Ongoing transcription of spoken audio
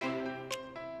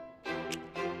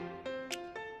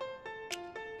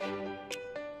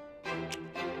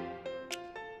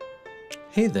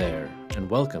Hey there, and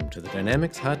welcome to the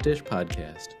Dynamics Hot Dish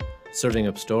Podcast, serving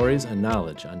up stories and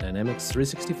knowledge on Dynamics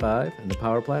 365 and the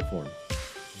Power Platform.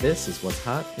 This is what's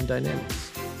hot in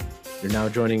Dynamics. You're now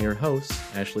joining your hosts,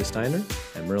 Ashley Steiner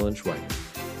and Merlin Schweik.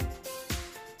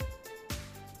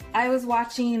 I was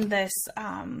watching this,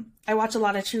 I watch a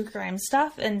lot of true crime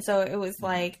stuff, and so it was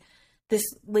like this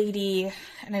lady,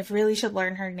 and I really should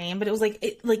learn her name, but it was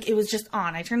it was just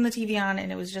on. I turned the TV on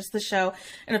and it was just the show,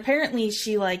 and apparently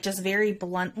she just very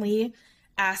bluntly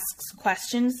asks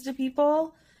questions to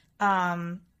people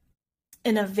in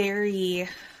a very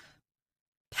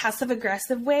passive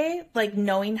aggressive way,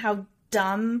 knowing how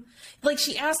dumb,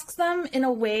 she asks them in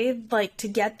a way to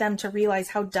get them to realize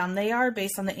how dumb they are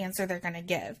based on the answer they're going to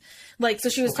give. So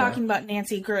she was talking about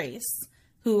Nancy Grace,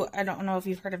 who, I don't know if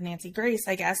you've heard of Nancy Grace,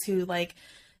 I guess, who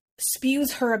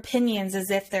spews her opinions as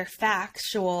if they're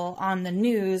factual on the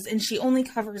news, and she only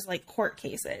covers court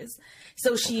cases.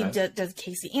 So she does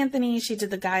Casey Anthony, she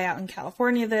did the guy out in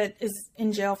California that is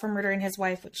in jail for murdering his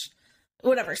wife, which,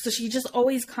 whatever. So she just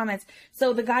always comments.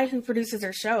 So the guy who produces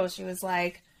her show, she was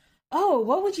like, oh,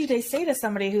 what would you say to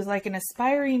somebody who's an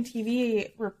aspiring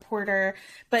TV reporter,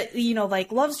 but,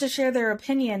 loves to share their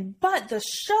opinion, but the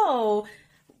show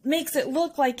makes it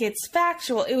look like it's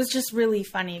factual. It was just really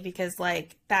funny because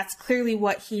that's clearly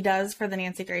what he does for the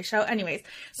Nancy Grace show. Anyways,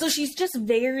 so she's just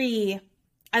I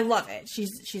love it.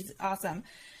 She's awesome.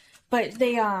 But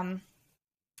they,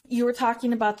 you were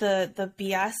talking about the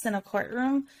BS in a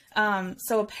courtroom.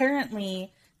 So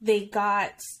apparently they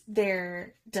got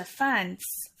their defense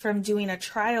from doing a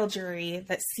trial jury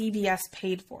that CBS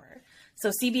paid for.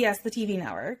 So CBS, the TV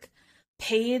network,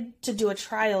 paid to do a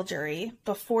trial jury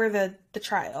before the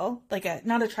trial,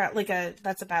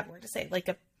 that's a bad word to say,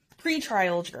 a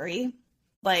pre-trial jury.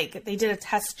 They did a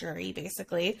test jury,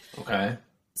 basically. Okay.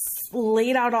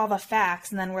 Laid out all the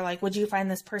facts, and then we're would you find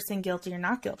this person guilty or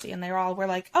not guilty? And they all were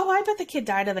oh, I bet the kid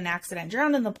died of an accident,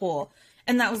 drowned in the pool.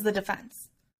 And that was the defense.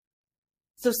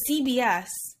 So CBS,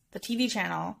 the TV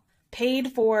channel,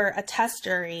 paid for a test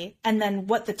jury, and then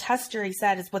what the test jury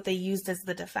said is what they used as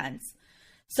the defense.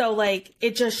 So,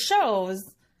 it just shows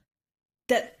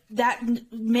that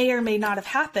may or may not have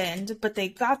happened, but they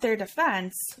got their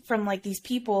defense from, these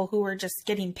people who were just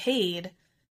getting paid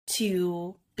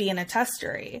to be in a test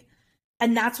jury.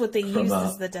 And that's what they used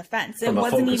as the defense. It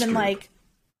wasn't even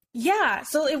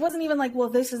so it wasn't even well,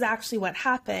 this is actually what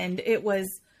happened. It was,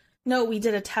 no, we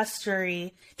did a test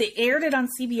jury. They aired it on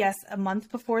CBS a month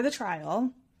before the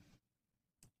trial.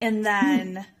 And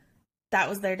then that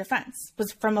was their defense,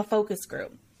 was from a focus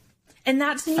group. And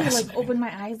that to me, opened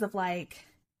my eyes of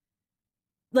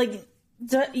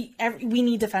we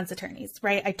need defense attorneys,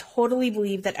 right? I totally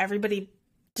believe that everybody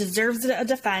deserves a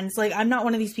defense. I'm not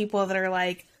one of these people that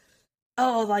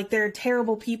are they're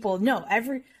terrible people. No,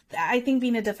 I think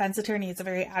being a defense attorney is a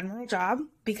very admirable job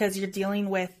because you're dealing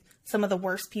with some of the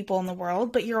worst people in the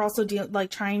world, but you're also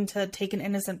trying to take an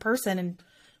innocent person and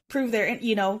prove their,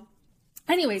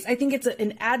 anyways, I think it's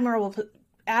an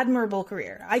admirable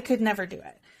career. I could never do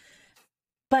it.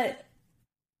 But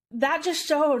that just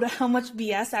showed how much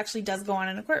BS actually does go on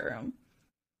in a courtroom.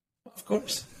 Of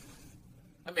course.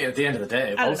 I mean, at the end of the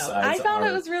day, both sides I found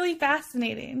it was really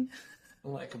fascinating.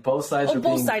 Both sides are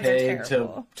being paid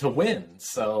to win,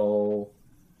 so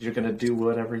you're going to do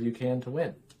whatever you can to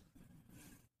win.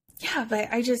 Yeah, but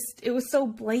it was so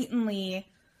blatantly,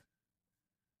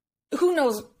 who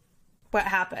knows what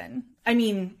happened? I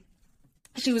mean,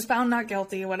 she was found not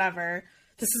guilty, whatever.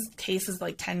 Case is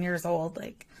 10 years old,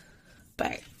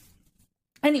 but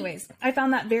anyways, I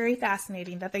found that very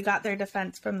fascinating that they got their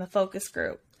defense from the focus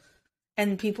group,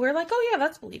 and people were oh yeah,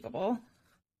 that's believable,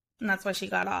 and that's why she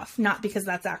got off, not because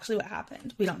that's actually what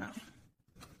happened. We don't know.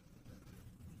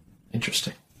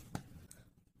 Interesting.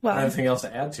 Well, anything else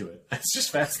to add to it? It's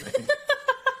just fascinating.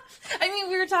 I mean,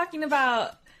 we were talking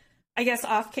about, I guess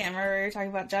off camera, we were talking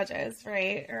about judges,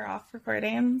 right? Or off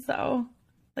recording. So,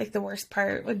 the worst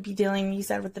part would be dealing, you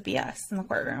said, with the BS in the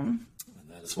courtroom. And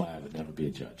that is why I would never be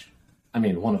a judge. I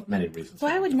mean, one of many reasons.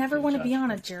 Well, I would never want to be on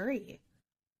a jury.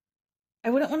 I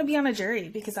wouldn't want to be on a jury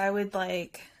because I would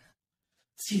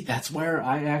See, that's where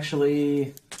I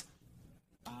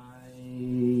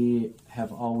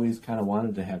have always kind of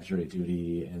wanted to have jury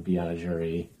duty and be on a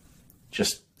jury,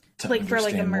 just to for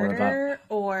understand a murder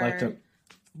more about, or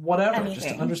whatever, anything. Just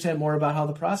to understand more about how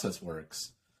the process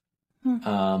works.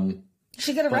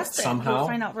 She get arrested. Somehow, we'll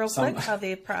find out real quick how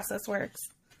the process works.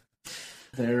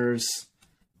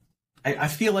 I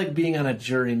feel like being on a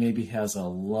jury maybe has a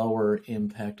lower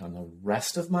impact on the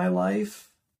rest of my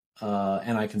life,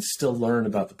 and I can still learn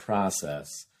about the process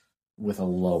with a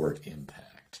lowered impact.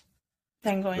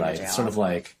 Than going to jail. Sort of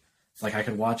It's like I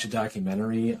could watch a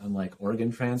documentary on like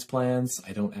organ transplants.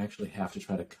 I don't actually have to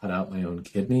try to cut out my own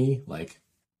kidney. Like,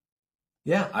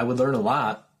 yeah, I would learn a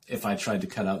lot if I tried to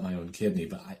cut out my own kidney,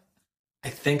 but I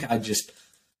think I'd just,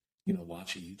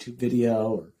 watch a YouTube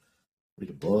video or read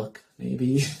a book,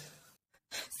 maybe.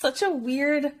 Such a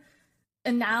weird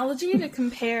analogy to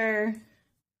compare.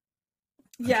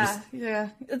 Yeah.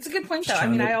 It's a good point, though. I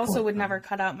mean, I also would never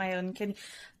cut out my own kidney.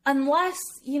 Unless,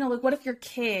 like, what if your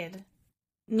kid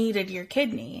needed your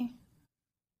kidney?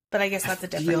 But I guess that's a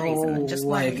different reason than just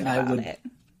learning about it.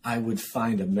 I would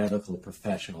find a medical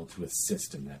professional to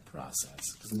assist in that process.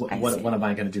 What am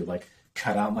I going to do? Like,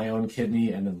 cut out my own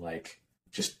kidney and then, like,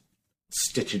 just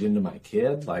stitch it into my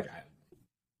kid? Like, I'm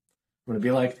going to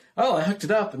be like, oh, I hooked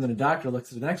it up. And then a doctor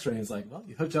looks at an x-ray and is like, well,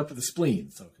 you hooked up to the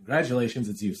spleen. So congratulations,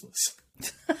 it's useless.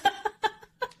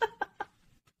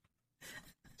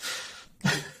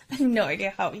 I have no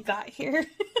idea how we got here.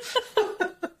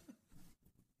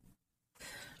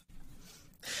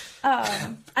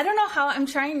 I don't know how. I'm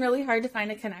trying really hard to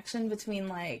find a connection between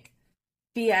like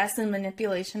BS and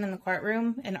manipulation in the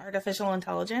courtroom and artificial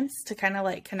intelligence to kind of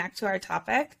like connect to our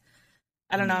topic.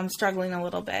 I don't know. I'm struggling a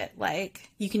little bit. Like,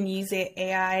 you can use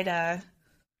AI to,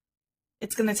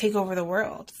 it's going to take over the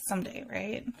world someday,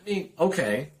 right? I mean,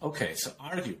 okay. So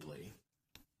arguably,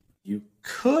 you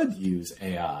could use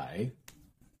AI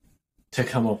to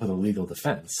come up with a legal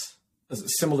defense.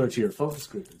 Similar to your focus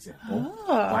group example.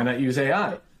 Oh. Why not use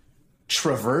AI?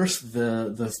 Traverse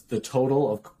the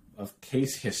total of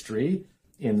case history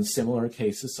in similar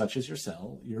cases such as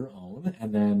your own,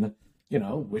 and then,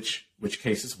 which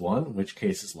case is won, which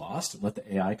case is lost, and let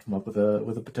the AI come up with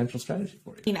a potential strategy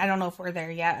for you. I mean, I don't know if we're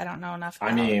there yet. I don't know enough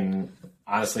about... I mean,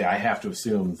 honestly, I have to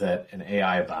assume that an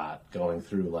AI bot going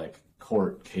through like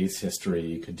court case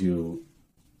history could do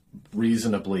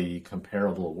reasonably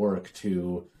comparable work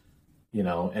to,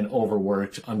 an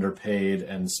overworked, underpaid,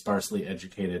 and sparsely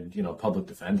educated, public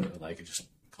defender. Like, just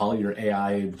call your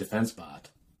AI defense bot.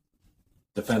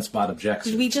 Defense bot objects.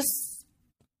 Did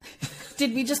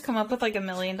we just come up with like $1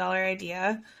 million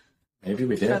idea? Maybe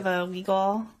we did. For the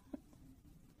legal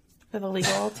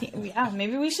team. Yeah,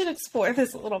 maybe we should explore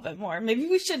this a little bit more. Maybe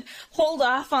we should hold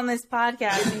off on this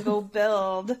podcast and go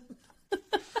build.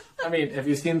 I mean, have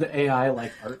you seen the AI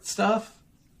like art stuff?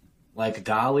 Like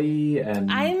DALL-E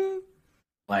and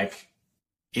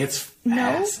it's fascinating.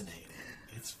 No?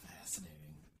 It's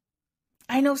fascinating.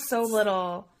 I know so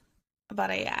little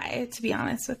about AI, to be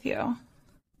honest with you.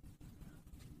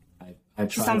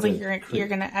 It sounds like you're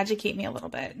going to educate me a little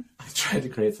bit. I tried to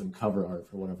create some cover art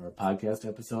for one of our podcast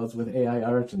episodes with AI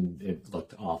art, and it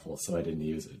looked awful, so I didn't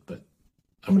use it. But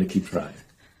I'm going to keep trying.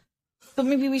 But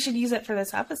maybe we should use it for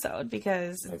this episode,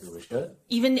 because maybe we should.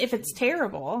 Even if it's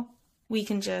terrible, we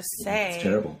can just say it's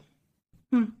terrible.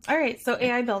 All right, so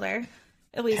AI Builder,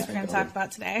 at least we're going to talk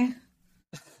about today.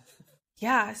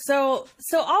 Yeah, so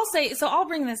I'll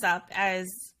bring this up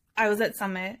as I was at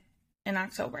Summit in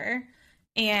October,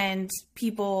 and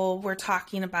people were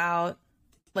talking about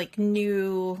like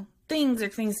new things or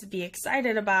things to be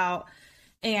excited about,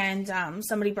 and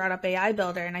somebody brought up AI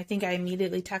Builder, and I think I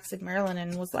immediately texted Marilyn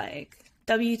and was like,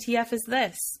 WTF is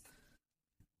this?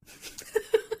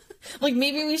 Like,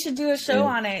 maybe we should do a show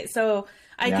on it so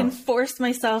I can force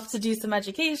myself to do some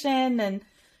education, and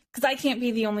because I can't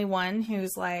be the only one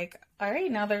who's like, all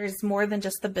right, now there's more than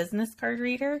just the business card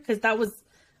reader, because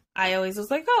I always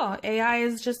was like, oh, AI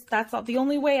is just, that's the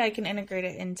only way I can integrate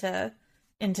it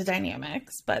into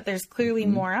Dynamics, but there's clearly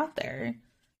more out there.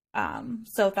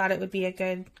 So thought it would be a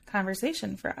good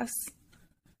conversation for us.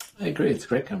 I agree. It's a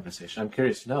great conversation. I'm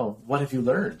curious to know, what have you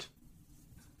learned?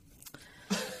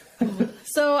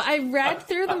 So I read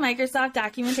through the Microsoft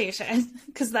documentation,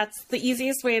 because that's the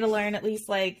easiest way to learn at least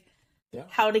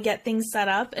how to get things set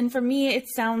up. And for me, it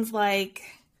sounds like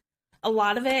a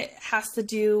lot of it has to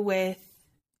do with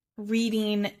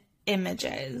reading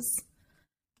images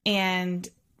and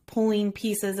pulling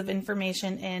pieces of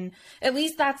information in. At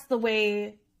least that's the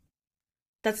way.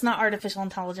 That's not artificial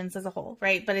intelligence as a whole,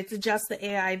 right? But it's just the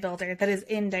AI builder that is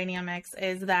in Dynamics,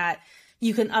 is that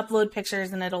you can upload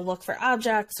pictures and it'll look for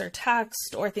objects or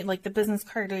text or like the business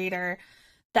card reader.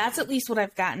 That's at least what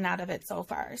I've gotten out of it so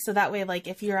far. So that way, like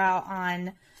if you're out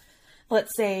on, let's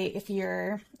say if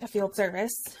you're a field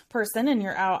service person and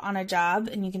you're out on a job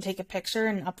and you can take a picture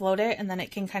and upload it, and then it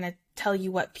can kind of tell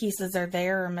you what pieces are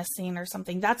there or missing or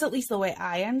something. That's at least the way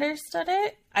I understood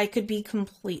it. I could be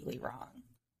completely wrong.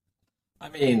 I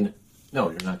mean,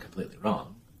 no, you're not completely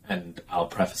wrong. And I'll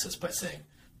preface this by saying,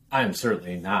 I'm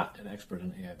certainly not an expert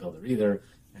in AI Builder either.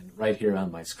 And right here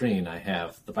on my screen, I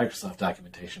have the Microsoft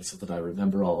documentation so that I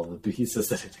remember all of the pieces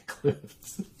that it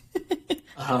includes.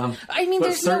 I mean,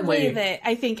 there's no way that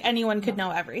I think anyone could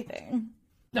know everything.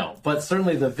 No, but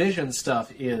certainly the vision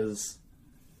stuff is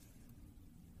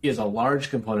a large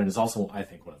component, is also, I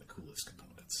think, one of the coolest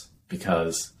components,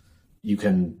 because you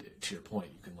can, to your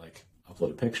point, you can like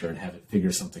upload a picture and have it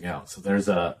figure something out. So there's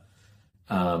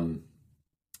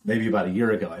maybe about a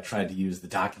year ago, I tried to use the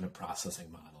document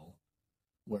processing model,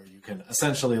 where you can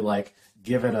essentially like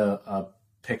give it a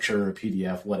picture, a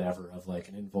PDF, whatever, of like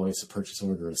an invoice, a purchase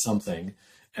order, or something,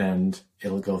 and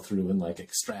it'll go through and like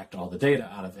extract all the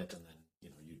data out of it, and then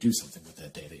you do something with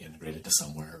that data, integrate it to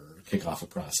somewhere, or kick off a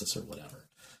process or whatever.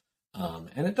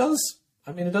 And it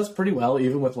does pretty well,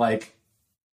 even with like,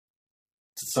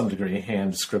 to some degree,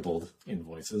 hand scribbled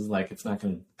invoices. Like, it's not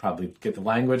going to probably get the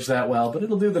language that well, but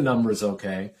it'll do the numbers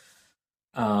okay.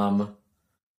 And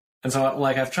so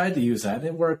like I've tried to use that, and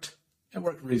it worked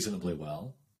reasonably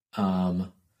well.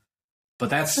 But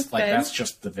that's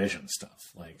just the vision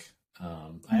stuff. Like,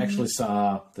 I actually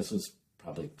saw, this was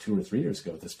probably 2 or 3 years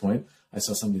ago at this point, I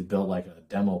saw somebody build like a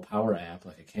demo Power app,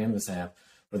 like a Canvas app,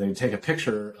 where they would take a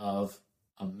picture of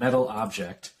a metal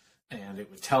object and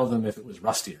it would tell them if it was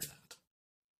rusty or not.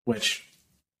 Which,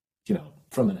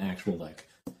 from an actual like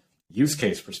use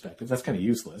case perspective, that's kind of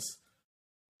useless.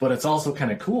 But it's also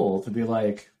kind of cool to be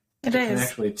like, it can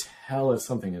actually tell if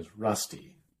something is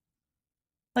rusty.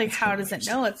 Like, how does it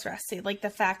know it's rusty? Like, the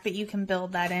fact that you can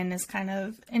build that in is kind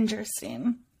of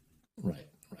interesting. Right,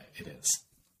 it is.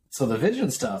 So the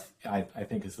vision stuff, I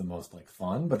think, is the most like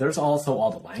fun, but there's also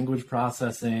all the language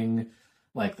processing,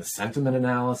 like the sentiment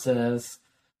analysis.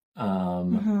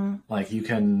 Like, you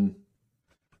can,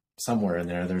 somewhere in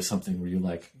there's something where you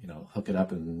like, hook it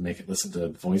up and make it listen to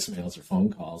voicemails or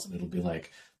phone calls, and it'll be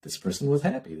like, this person was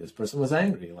happy, this person was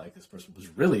angry, like this person was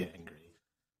really angry.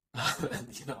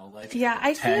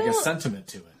 I tag a sentiment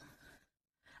to it.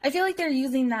 I feel like they're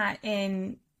using that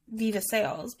in Viva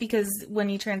Sales, because when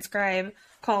you transcribe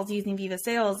calls using Viva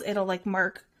Sales, it'll like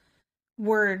mark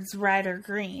words red or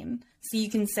green. So you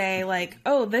can say like,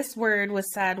 oh, this word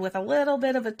was said with a little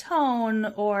bit of a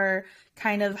tone, or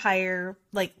kind of higher,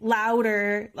 like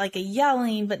louder, like a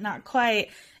yelling, but not quite.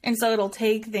 And so it'll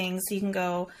take things, so you can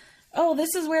go, oh,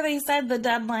 this is where they said the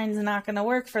deadline's not going to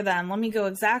work for them. Let me go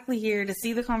exactly here to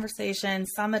see the conversation,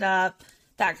 sum it up,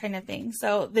 that kind of thing.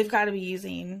 So they've got to be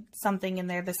using something in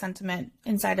there, the sentiment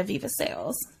inside of Viva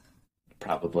Sales.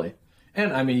 Probably.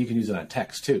 And I mean, you can use it on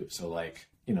text too. So like,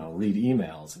 read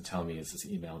emails and tell me, is this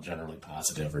email generally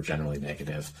positive or generally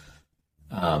negative?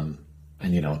 And,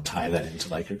 tie that into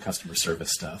like your customer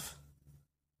service stuff.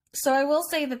 So I will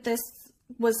say that this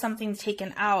was something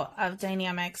taken out of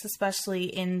Dynamics, especially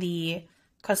in the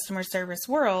customer service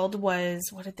world, was,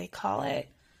 what did they call it?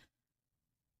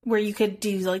 Where you could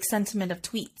do like sentiment of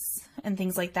tweets and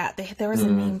things like that. There was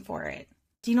a name for it.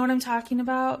 Do you know what I'm talking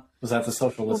about? Was that the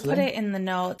social listening? We'll put it in the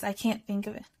notes. I can't think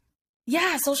of it.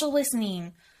 Yeah, social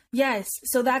listening. Yes.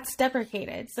 So that's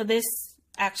deprecated. So this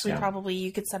actually probably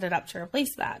you could set it up to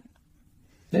replace that.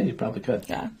 Yeah, you probably could.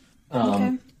 Yeah.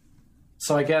 Okay.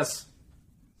 So I guess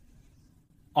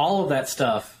all of that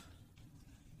stuff,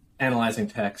 analyzing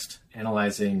text,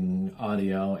 analyzing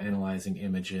audio, analyzing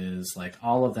images, like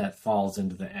all of that falls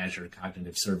into the Azure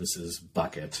Cognitive Services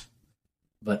bucket.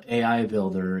 But AI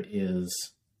Builder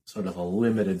is sort of a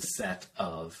limited set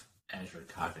of Azure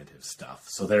Cognitive stuff.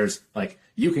 So there's like,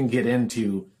 you can get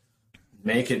into,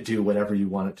 make it do whatever you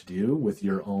want it to do with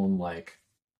your own like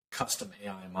custom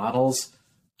AI models.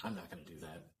 I'm not going to do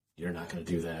that. You're not going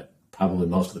to do that. Probably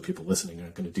most of the people listening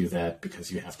aren't going to do that,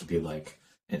 because you have to be like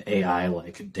an AI,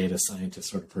 like data scientist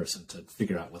sort of person to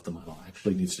figure out what the model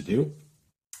actually needs to do.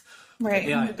 Right.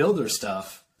 The AI Builder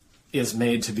stuff is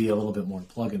made to be a little bit more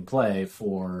plug and play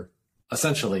for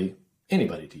essentially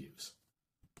anybody to use.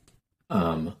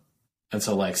 And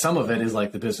so like some of it is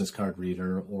like the business card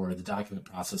reader or the document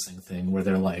processing thing, where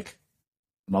they're like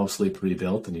mostly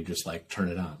pre-built and you just like turn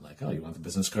it on. Like, oh, you want the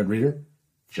business card reader?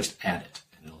 Just add it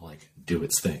and it'll like do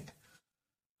its thing.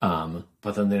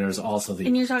 But then there's also the,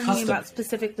 and you're talking about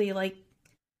specifically like,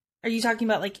 are you talking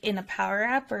about like in a Power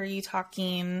App, or are you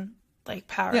talking like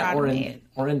Power Automate?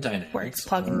 Or in Dynamics. Where it's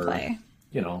plug and play.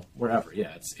 Wherever.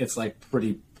 Yeah, it's like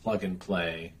pretty plug and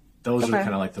play. Those are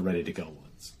kind of like the ready to go ones.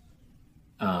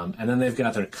 And then they've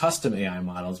got their custom AI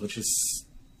models, which is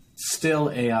still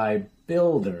AI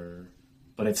Builder,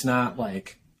 but it's not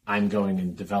like I'm going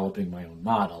and developing my own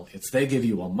model. It's they give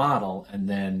you a model and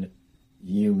then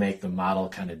you make the model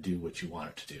kind of do what you want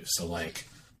it to do. So like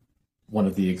one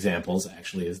of the examples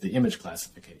actually is the image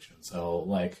classification. So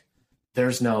like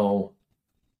there's no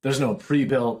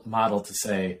pre-built model to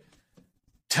say,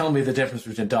 tell me the difference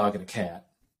between a dog and a cat.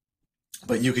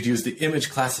 But you could use the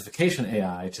image classification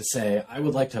AI to say, I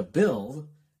would like to build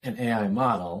an AI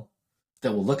model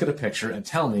that will look at a picture and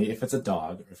tell me if it's a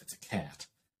dog or if it's a cat.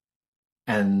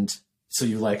 And so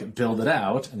you like build it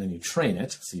out and then you train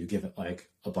it. So you give it like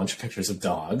a bunch of pictures of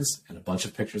dogs and a bunch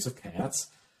of pictures of cats.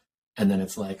 And then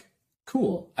it's like,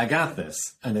 cool, I got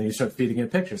this. And then you start feeding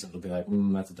it pictures and it'll be like,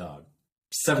 that's a dog.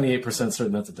 78%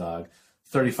 certain that's a dog.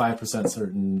 35%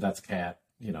 certain that's a cat,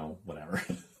 you know, whatever.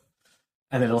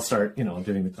 And it'll start, you know,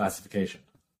 doing the classification.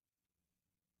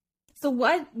 So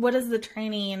what is the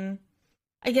training?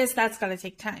 I guess that's got to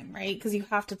take time, right? Because you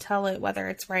have to tell it whether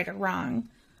it's right or wrong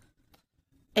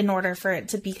in order for it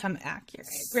to become accurate,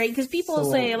 right? Because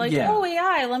people say like, oh,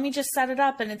 AI, let me just set it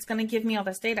up and it's going to give me all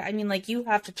this data. I mean, like you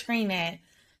have to train it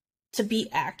to be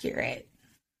accurate.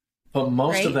 But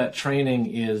most of that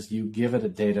training is you give it a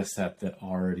data set that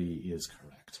already is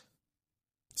correct.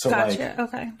 So gotcha. like,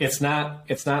 okay. It's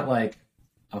not like,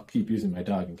 I'll keep using my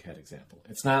dog and cat example.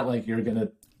 It's not like you're going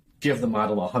to give the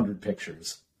model 100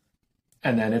 pictures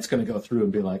and then it's going to go through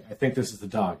and be like, I think this is the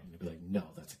dog. And you'll be like, no,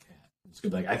 that's a cat. It's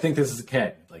going to be like, I think this is a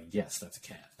cat. And you'll be like, yes, that's a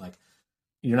cat. Like,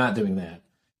 you're not doing that.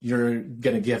 You're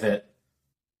going to give it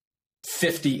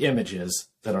 50 images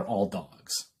that are all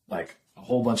dogs, like a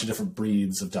whole bunch of different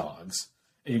breeds of dogs.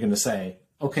 And you're going to say,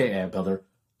 okay, AI builder,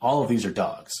 all of these are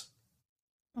dogs.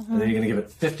 And then you're going to give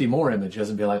it 50 more images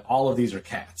and be like, all of these are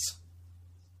cats.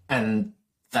 And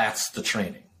that's the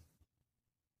training.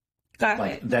 Got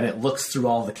it. Then it looks through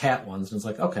all the cat ones and it's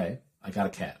like, okay, I got a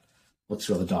cat. Looks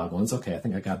through all the dog ones. Okay, I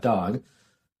think I got dog.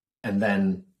 And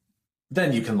then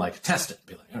you can like test it.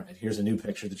 Be like, all right, here's a new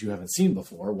picture that you haven't seen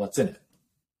before. What's in it?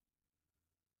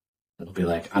 It'll be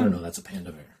like, I don't know, that's a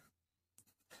panda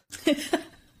bear.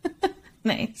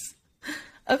 Nice.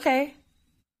 Okay.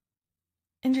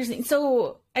 Interesting.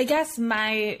 So I guess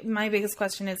my biggest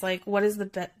question is like, what is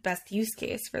the best use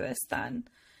case for this then?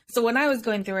 So when I was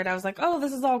going through it, I was like, oh,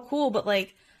 this is all cool. But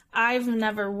like, I've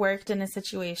never worked in a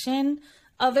situation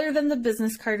other than the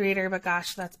business card reader. But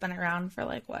gosh, that's been around for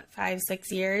like, what,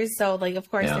 5-6 years. So like, of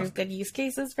course, there's good use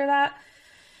cases for that.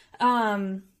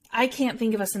 I can't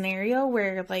think of a scenario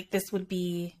where like this would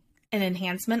be an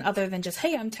enhancement other than just,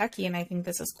 hey, I'm techie and I think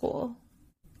this is cool.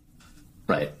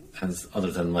 Right. As other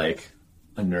than like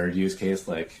a nerd use case,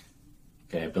 like,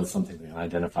 okay, I built something to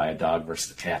identify a dog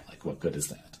versus a cat. Like, what good is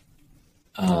that?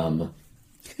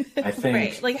 I think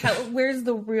right. Like, where's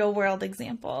the real world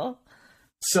example?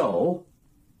 So,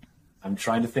 I'm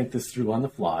trying to think this through on the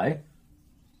fly,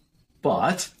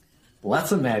 but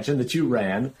let's imagine that you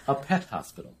ran a pet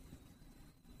hospital,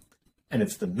 and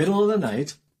it's the middle of the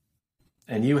night,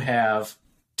 and you have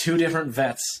 2 different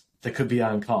vets that could be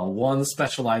on call. One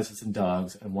specializes in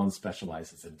dogs, and one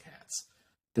specializes in cats.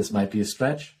 This might be a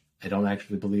stretch. I don't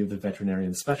actually believe that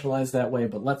veterinarians specialize that way,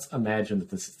 but let's imagine that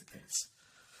this is the case.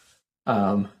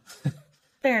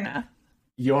 Fair enough.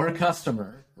 Your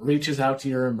customer reaches out to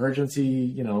your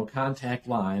emergency, contact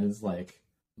line and is like,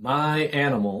 my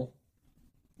animal,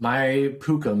 my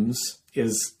Pookums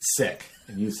is sick.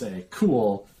 And you say,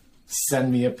 cool,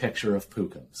 send me a picture of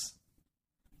Pookums.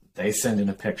 They send in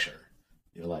a picture.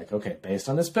 You're like, okay, based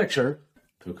on this picture,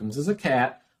 Pookums is a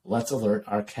cat. Let's alert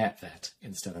our cat vet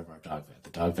instead of our dog vet.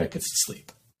 The dog vet gets to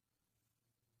sleep.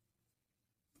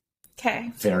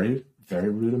 Okay. Very, very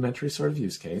rudimentary sort of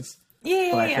use case. Yeah.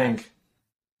 But I think,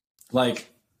 like,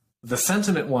 the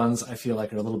sentiment ones, I feel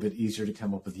like are a little bit easier to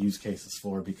come up with use cases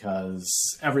for because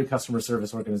every customer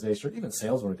service organization, or even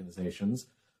sales organizations,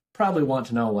 probably want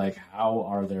to know, like, how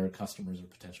are their customers or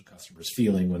potential customers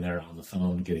feeling when they're on the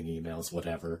phone, getting emails,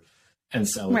 whatever. And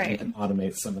so if you can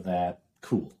automate some of that,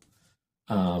 cool.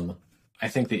 I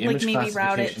think the image like maybe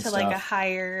route it to stuff, like a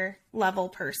higher level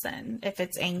person if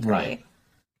it's angry. Right.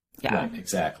 Yeah. Right,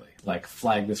 exactly. Like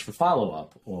flag this for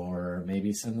follow-up, or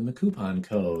maybe send them a coupon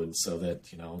code so that,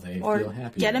 they feel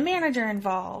happy. Get a manager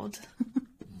involved.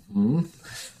 Mm-hmm.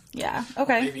 Yeah.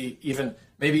 Okay.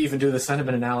 Maybe even do the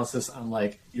sentiment analysis on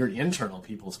like your internal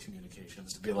people's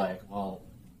communications to be like, well,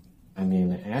 I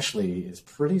mean, Ashley is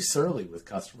pretty surly with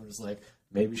customers. Like,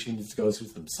 maybe she needs to go through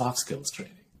some soft skills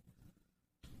training.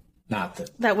 Not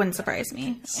that wouldn't surprise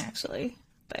me, actually,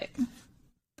 but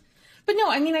no,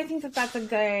 I mean, I think that's a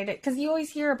good, because you always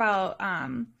hear about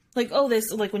like, oh,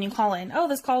 this, like when you call in, oh,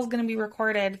 this call is going to be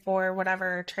recorded for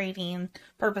whatever training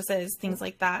purposes, things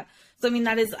like that. So I mean,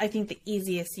 that is, I think, the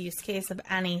easiest use case of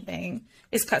anything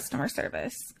is customer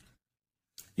service.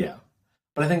 Yeah,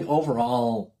 but I think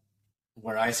overall,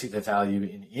 where I see the value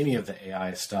in any of the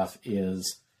AI stuff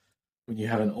is when you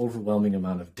have an overwhelming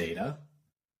amount of data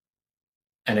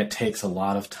and it takes a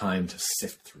lot of time to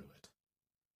sift through it,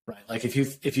 right? Like if you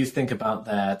think about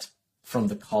that from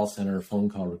the call center phone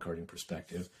call recording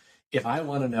perspective, if I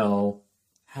want to know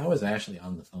how is Ashley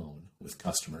on the phone with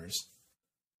customers,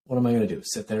 what am I going to do?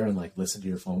 Sit there and like listen to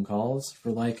your phone calls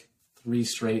for like 3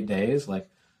 straight days? Like,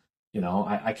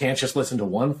 I can't just listen to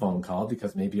one phone call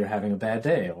because maybe you're having a bad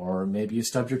day, or maybe you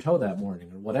stubbed your toe that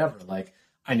morning or whatever. Like,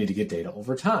 I need to get data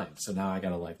over time. So now I got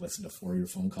to like listen to 4 of your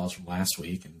phone calls from last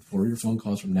week and 4 of your phone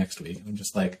calls from next week. And I'm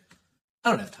just like, I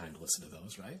don't have time to listen to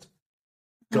those, right?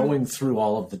 Going through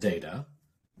all of the data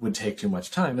would take too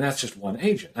much time. And that's just one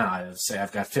agent. Now, I say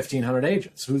I've got 1,500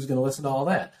 agents. Who's going to listen to all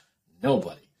that?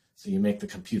 Nobody. So you make the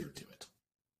computer do it.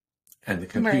 And the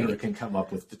computer can come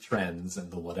up with the trends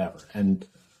and the whatever. And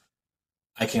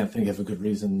I can't think of a good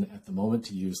reason at the moment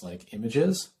to use like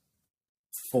images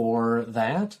for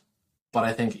that. But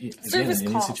I think, again, service in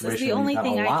any calls situation, is the only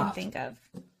thing I lot. can think of.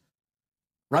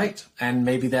 Right. And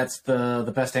maybe that's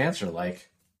the best answer. Like,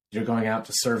 you're going out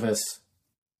to service,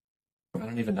 I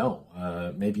don't even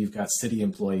know. Maybe you've got city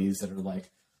employees that are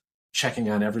like checking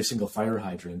on every single fire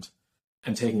hydrant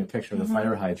and taking a picture of the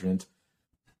fire hydrant.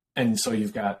 And so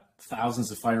you've got thousands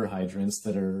of fire hydrants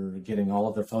that are getting all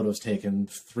of their photos taken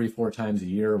 3-4 times a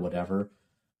year or whatever.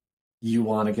 You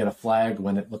want to get a flag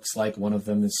when it looks like one of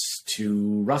them is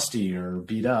too rusty or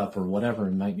beat up or whatever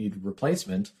and might need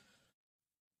replacement.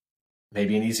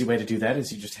 Maybe an easy way to do that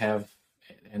is you just have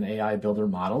an AI builder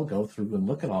model go through and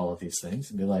look at all of these things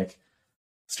and be like,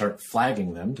 start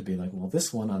flagging them to be like, well,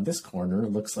 this one on this corner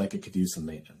looks like it could use some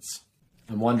maintenance.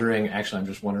 I'm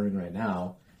just wondering right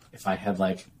now, if I had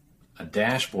like a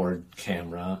dashboard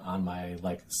camera on my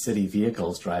like city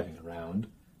vehicles driving around,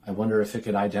 I wonder if it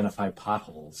could identify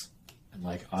potholes and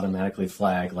like automatically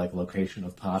flag like location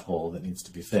of pothole that needs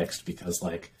to be fixed because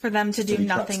like for them to do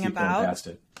nothing about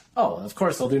it. Oh, of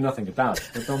course they'll do nothing about it,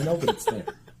 but they'll know that it's there.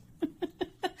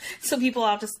 So people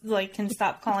have to like can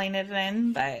stop calling it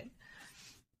in, but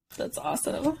that's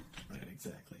awesome. Right,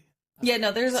 exactly. Yeah,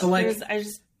 no, there's a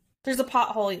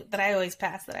pothole that I always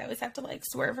pass that I always have to like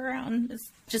swerve around.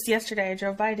 It's just yesterday I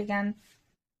drove by it again.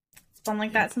 It's been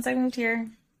like that since I moved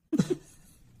here.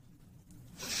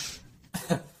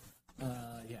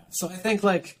 So I think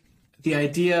like the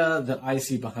idea that I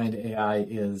see behind AI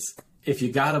is if you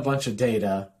got a bunch of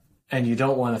data and you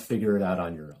don't want to figure it out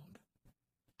on your own,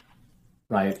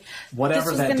 right?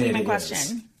 Whatever that data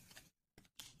is.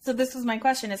 So this was my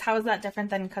question: is how is that different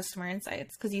than customer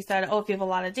insights? Because you said, if you have a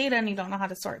lot of data and you don't know how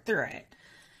to sort through it.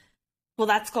 Well,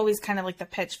 that's always kind of like the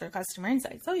pitch for customer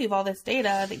insights. So you have all this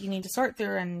data that you need to sort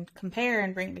through and compare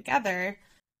and bring together.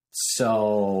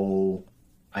 So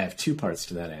I have 2 parts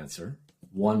to that answer.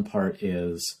 One part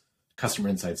is customer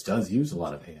insights does use a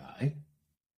lot of AI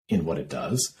in what it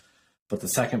does. But the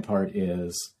second part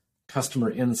is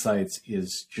customer insights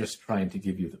is just trying to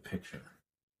give you the picture.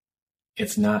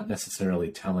 It's not necessarily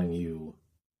telling you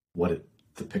what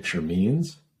the picture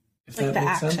means, if like that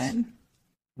makes the action. Sense.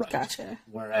 Right. Gotcha.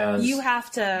 Whereas you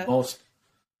have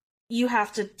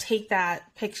to take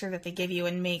that picture that they give you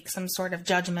and make some sort of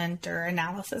judgment or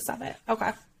analysis of it.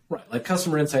 Okay. Right. Like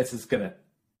customer insights is going to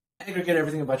aggregate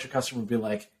everything about your customer and be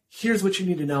like, here's what you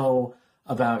need to know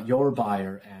about your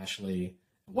buyer, Ashley,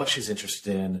 and what she's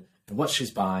interested in and what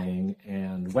she's buying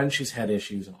and when she's had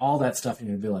issues and all that stuff. And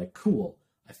you're going to be like, cool.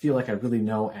 I feel like I really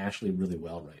know Ashley really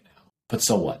well right now. But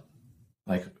so what?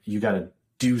 Like, you got to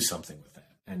do something with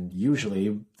that. And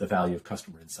usually the value of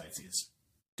customer insights is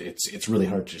it's really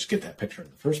hard to just get that picture in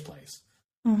the first place.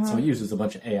 Mm-hmm. So it uses a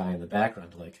bunch of AI in the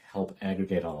background to like help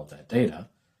aggregate all of that data.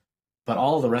 But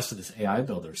all the rest of this AI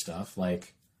builder stuff,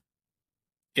 like,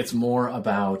 it's more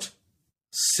about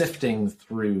sifting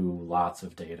through lots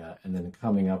of data and then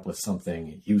coming up with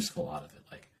something useful out of it.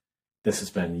 Like, this has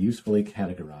been usefully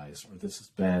categorized, or this has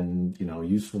been,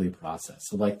 usefully processed.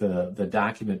 So like the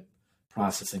document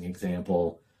processing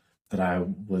example that I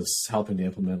was helping to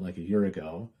implement like a year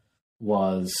ago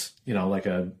was, like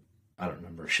I don't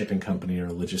remember, a shipping company or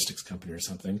a logistics company or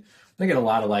something. They get a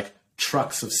lot of like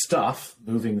trucks of stuff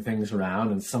moving things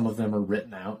around, and some of them are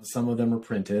written out, and some of them are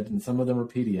printed, and some of them are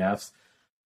PDFs.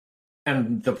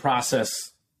 And the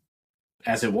process,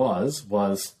 as it was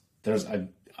there's a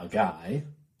guy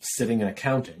sitting in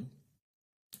accounting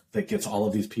that gets all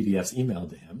of these PDFs emailed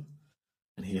to him,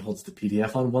 and he holds the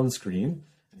PDF on one screen,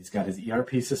 and he's got his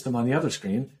ERP system on the other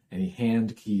screen, and he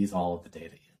hand keys all of the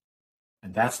data in.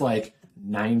 And that's like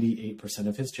 98%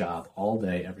 of his job all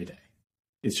day, every day.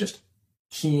 It's just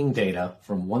keying data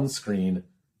from one screen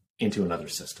into another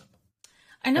system.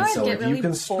 I know I'd get really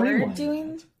bored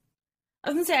doing that. I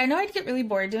was gonna say, I know I'd get really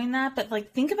bored doing that, but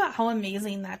like, think about how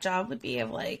amazing that job would be of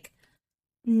like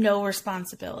no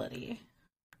responsibility.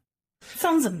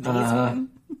 Sounds amazing.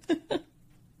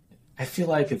 I feel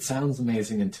like it sounds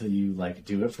amazing until you like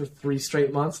do it for 3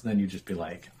 straight months, and then you just be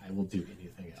like, I will do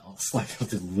anything else. Like I'll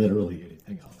do literally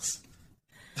anything else.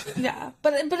 Yeah,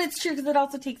 but it's true because it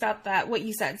also takes out that what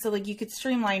you said. So like you could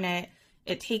streamline it.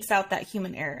 It takes out that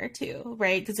human error too,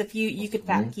 right? Because if you could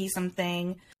fat key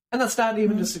something, and that's not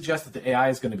even to suggest that the AI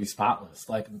is going to be spotless.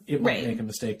 Like it might make a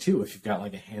mistake too if you've got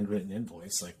like a handwritten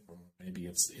invoice. Like maybe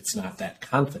it's not that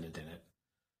confident in it,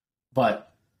 but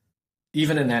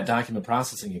even in that document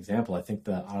processing example, I think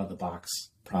the out-of-the-box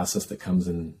process that comes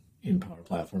in Power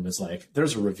Platform is like,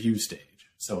 there's a review stage.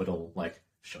 So it'll like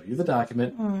show you the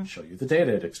document, show you the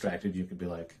data it extracted. You can be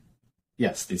like,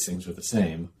 yes, these things are the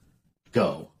same.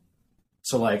 Go.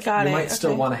 So like you might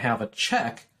still want to have a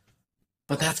check,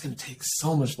 but that's going to take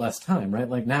so much less time, right?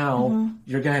 Like now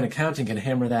your guy in accounting can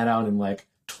hammer that out in like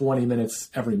 20 minutes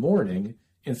every morning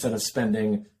instead of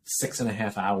spending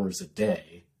 6.5 hours a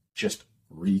day just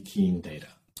rekeying data.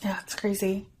 Yeah, it's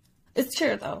crazy. It's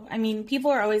true though. I mean,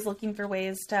 people are always looking for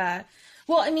ways to,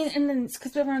 well, I mean, and then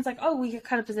because everyone's like, oh, we could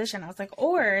cut a position. I was like,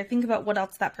 or think about what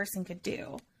else that person could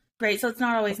do, right? So it's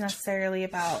not always necessarily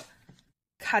about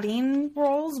cutting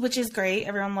roles, which is great.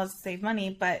 Everyone loves to save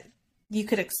money, but you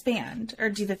could expand or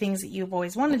do the things that you've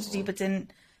always wanted to do, but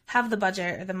didn't have the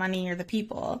budget or the money or the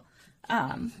people.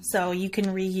 So you can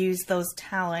reuse those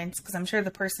talents because I'm sure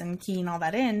the person keying all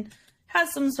that in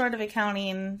has some sort of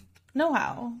accounting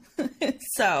know-how.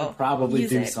 So probably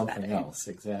do something better. Else.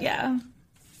 Exactly. Yeah.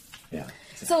 Yeah.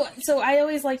 Exactly. So I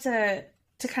always like to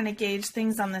kind of gauge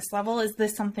things on this level. Is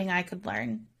this something I could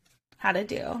learn how to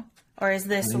do? Or is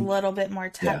this a little bit more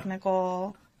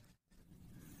technical? Yeah.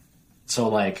 So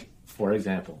like, for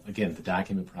example, again, the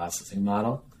document processing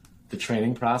model, the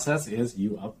training process is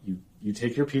you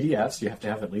take your PDFs, you have to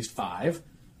have at least 5,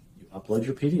 you upload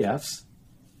your PDFs,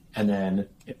 and then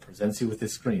it presents you with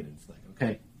this screen. And it's like,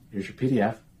 okay, here's your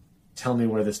PDF. Tell me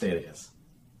where this data is.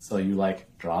 So you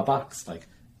like draw a box, like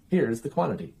here's the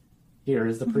quantity, here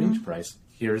is the per each price,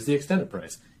 here's the extended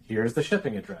price, here's the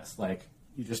shipping address. Like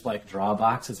you just like draw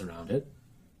boxes around it,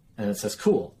 and it says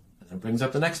cool. And then it brings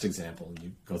up the next example, and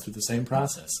you go through the same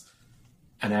process.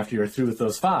 And after you're through with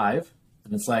those 5,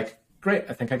 and it's like, great,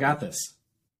 I think I got this.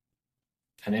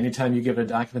 And anytime you give it a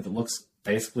document that looks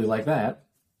basically like that,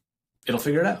 it'll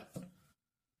figure it out.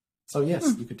 So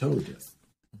yes, you could totally do it.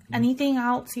 Anything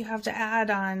else you have to add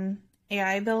on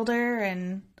AI Builder?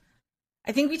 And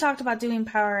I think we talked about doing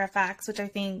Power FX, which I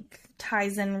think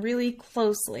ties in really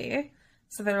closely.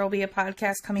 So there will be a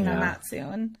podcast coming on that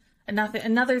soon.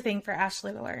 Another thing for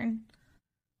Ashley to learn.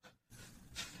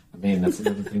 I mean, that's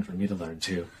another thing for me to learn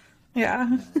too.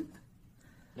 Yeah.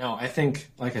 No, I think,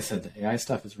 like I said, the AI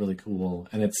stuff is really cool.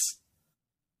 And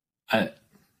I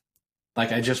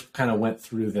just kind of went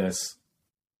through this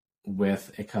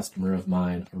with a customer of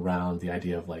mine around the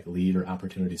idea of like lead or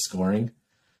opportunity scoring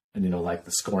and, like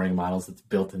the scoring models that's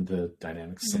built into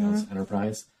Dynamics Sales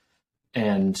Enterprise.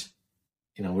 And,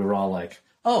 we were all like,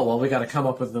 oh, well, we got to come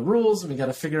up with the rules and we got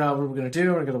to figure out what we're going to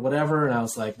do. We're going to whatever. And I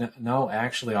was like, no,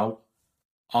 actually,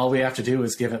 all we have to do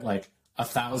is give it like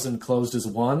 1,000 closed as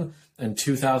won and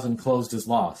 2,000 closed as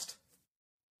lost.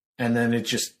 And then it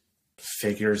just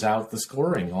figures out the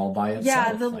scoring all by itself. Yeah,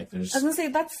 I was going to say,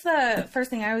 that's the first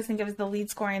thing I always think of is the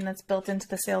lead scoring that's built into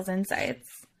the Sales Insights.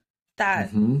 That,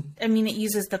 I mean, it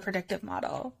uses the predictive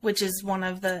model, which is one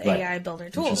of the AI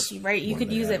builder tools, right? You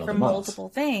could use it for multiple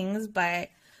things, but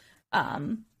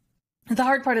the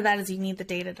hard part of that is you need the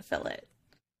data to fill it.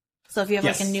 So if you have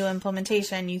like a new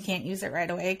implementation, you can't use it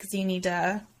right away because you need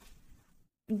to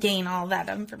gain all that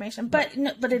information. But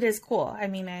but it is cool. I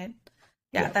mean,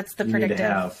 that's the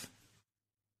predictive.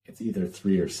 It's either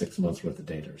 3 or 6 months worth of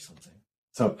data or something.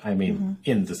 So, I mean,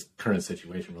 in this current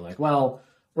situation, we're like, well,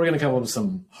 we're going to come up with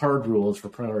some hard rules for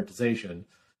prioritization.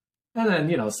 And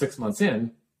then, 6 months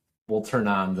in, we'll turn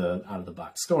on the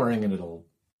out-of-the-box scoring, and it'll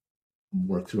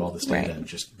work through all this data and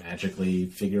just magically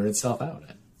figure itself out.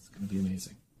 It's going to be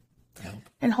amazing. I hope.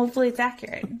 And hopefully it's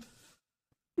accurate.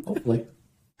 Hopefully.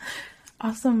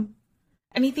 Awesome.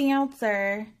 Anything else,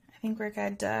 or I think we're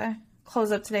good to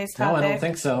close up today's topic? No, I don't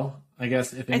think so. I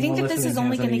guess if anyone this is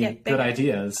only has any get good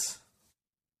ideas,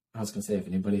 I was going to say, if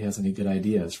anybody has any good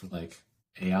ideas for like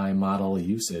AI model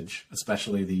usage,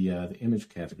 especially the image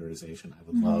categorization,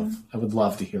 I would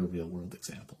love to hear real world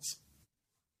examples.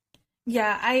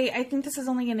 Yeah, I think this is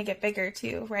only going to get bigger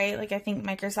too, right? Like I think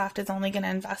Microsoft is only going to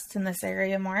invest in this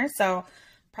area more, so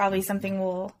probably something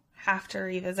we'll have to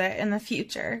revisit in the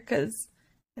future because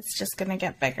it's just going to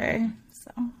get bigger.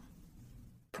 So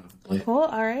probably. Cool.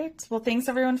 All right. Well, thanks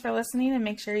everyone for listening, and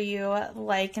make sure you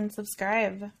like and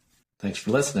subscribe. Thanks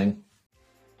for listening.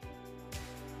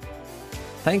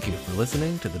 Thank you for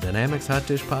listening to the Dynamics Hot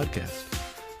Dish podcast.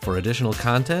 For additional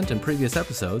content and previous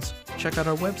episodes, check out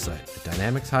our website at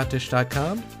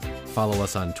dynamicshotdish.com, follow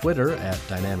us on Twitter at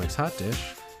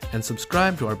dynamicshotdish, and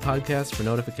subscribe to our podcast for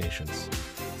notifications.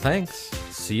 Thanks.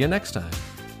 See you next time.